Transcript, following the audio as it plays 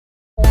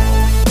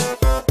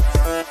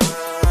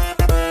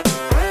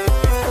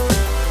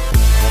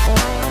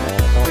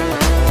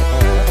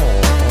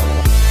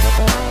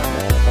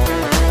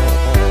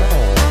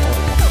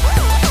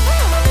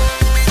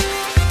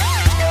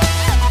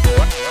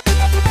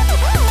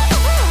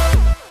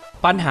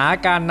ปัญหา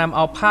การนำเอ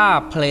าภาพ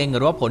เพลงห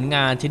รือว่าผลง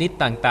านชนิด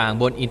ต่าง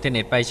ๆบนอินเทอร์เ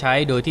น็ตไปใช้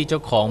โดยที่เจ้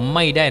าของไ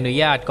ม่ได้อนุ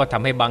ญาตก็ท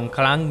ำให้บางค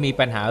รั้งมี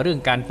ปัญหาเรื่อง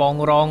การฟ้อง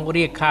ร้องเ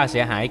รียกค่าเสี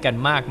ยหายกัน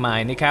มากมาย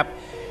นะครับ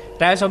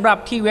แต่สำหรับ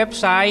ที่เว็บ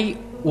ไซต์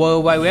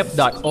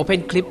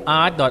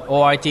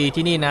www.openclipart.org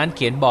ที่นี่นั้นเ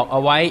ขียนบอกเอ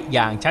าไว้อ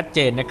ย่างชัดเจ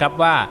นนะครับ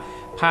ว่า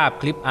ภาพ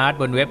คลิปอาร์ต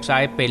บนเว็บไซ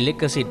ต์เป็นลิ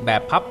ขสิทธิ์แบ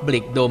บ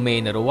Public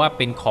Domain หรือว่าเ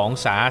ป็นของ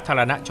สาธาร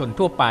ณชน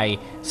ทั่วไป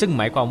ซึ่งห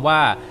มายความว่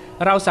า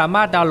เราสาม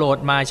ารถดาวน์โหลด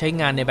มาใช้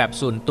งานในแบบ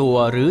ส่วนตัว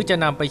หรือจะ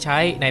นำไปใช้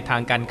ในทา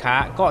งการค้า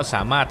ก็ส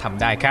ามารถท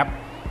ำได้ครับ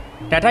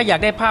แต่ถ้าอยาก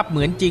ได้ภาพเห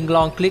มือนจริงล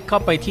องคลิกเข้า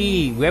ไปที่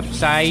เว็บ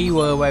ไซต์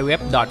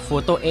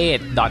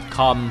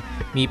www.photo8.com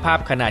มีภาพ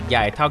ขนาดให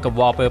ญ่เท่ากับ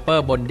wallpaper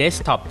บนเดส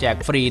ก์ท็อปแจก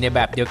ฟรีในแบ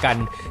บเดียวกัน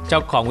เจ้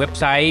าของเว็บ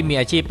ไซต์มี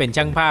อาชีพเป็น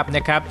ช่างภาพน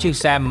ะครับชื่อ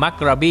แซม มั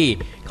กราบี้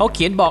เขาเ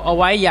ขียนบอกเอา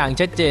ไว้อย่าง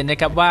ชัดเจนนะ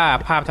ครับว่า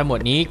ภาพทั้งหมด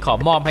นี้ขอ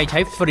มอบให้ใช้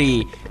ฟรี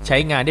ใช้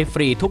งานได้ฟ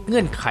รีทุกเ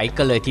งื่อนไข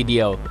กันเลยทีเ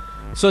ดียว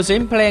ส่วนเสีย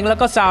งเพลงแล้ว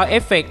ก็ Sound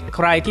Effect ใค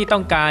รที่ต้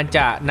องการจ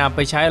ะนำไป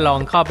ใช้ลอง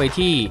เข้าไป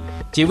ที่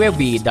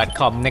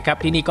jewelry.com นะครับ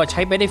ที่นี่ก็ใ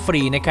ช้ไปได้ฟ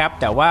รีนะครับ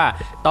แต่ว่า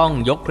ต้อง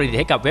ยกเครดิต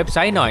ให้กับเว็บไซ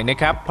ต์หน่อยนะ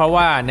ครับเพราะ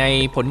ว่าใน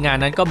ผลงาน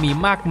นั้นก็มี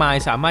มากมาย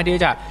สามารถ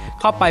ที่จะ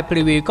เข้าไปพ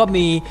รีวิวก็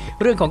มี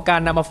เรื่องของการ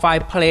นำมาไฟ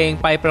ล์เพลง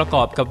ไปประก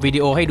อบกับวิดี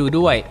โอให้ดู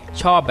ด้วย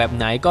ชอบแบบ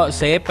ไหนก็เ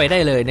ซฟไปได้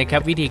เลยนะครั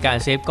บวิธีการ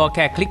เซฟก็แ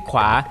ค่คลิกขว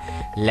า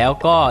แล้ว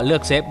ก็เลือ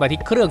กเซฟมา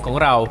ที่เครื่องของ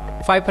เรา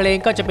ไฟล์เพลง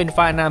ก็จะเป็นไฟ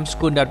ล์นามส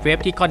กุล .web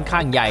ที่ค่อนข้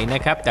างใหญ่น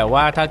ะครับแต่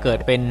ว่าถ้าเกิด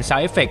เป็น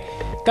Sound Effect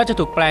ก็จะ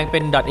ถูกแปลงเป็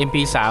น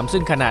 .mp3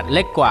 ซึ่งขนาดเ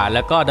ล็กกว่าแ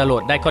ล้วก็ดาวน์โหล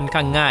ดได้ค่อนข้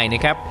างง่ายน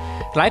ะครับ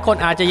หลายคน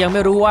อาจจะยังไ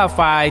ม่รู้ว่าไฟ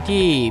ล์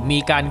ที่มี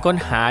การค้น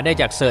หาได้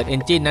จาก Search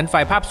Engine นั้นไฟ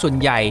ล์ภาพส่วน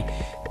ใหญ่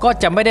ก็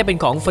จะไม่ได้เป็น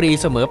ของฟรี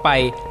เสมอไป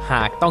ห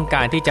ากต้องก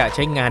ารที่จะใ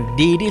ช้งาน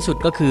ดีที่สุด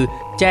ก็คือ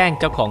แจ้ง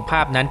เจ้าของภ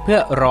าพนั้นเพื่อ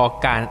รอ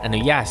การอ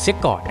นุญาตเสีย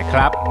ก่อนนะค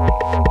รับ